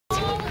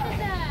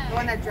The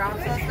one that drops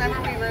us.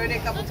 Remember we rode it a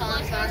couple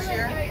times last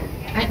year?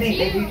 I think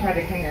they do try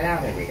to clean it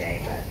out every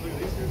day, but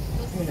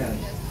who knows.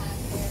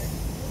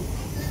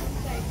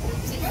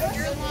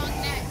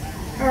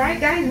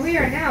 Alright guys, we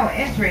are now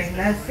entering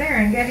the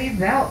Serengeti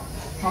Belt,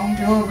 home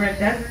to over a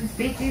dozen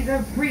species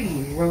of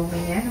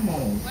free-roaming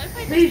animals.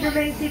 Please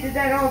remain seated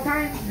at all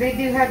times. They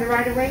do have the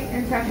right of way,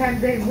 and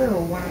sometimes they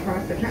will want to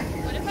cross the track.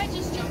 What if I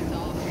just jumped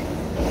off?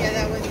 Yeah,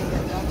 that wouldn't be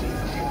good.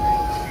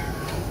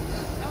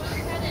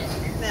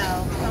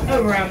 No.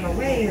 Over on the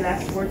way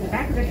left towards the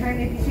back of the train,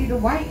 if you see the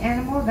white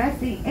animal, that's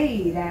the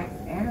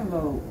Adax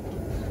antelope.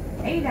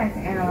 Adax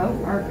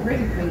antelope are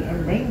critically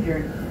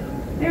endangered.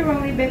 There have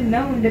only been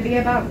known to be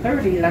about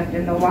 30 left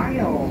in the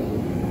wild.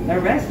 The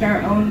rest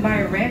are owned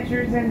by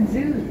ranchers and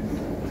zoos.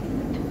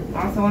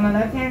 Also on the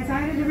left-hand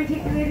side is a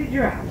reticulated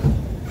giraffe.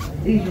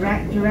 These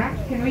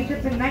giraffes can reach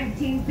up to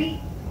 19 feet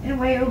and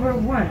weigh over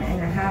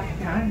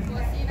 1.5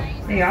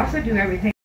 tons. They also do everything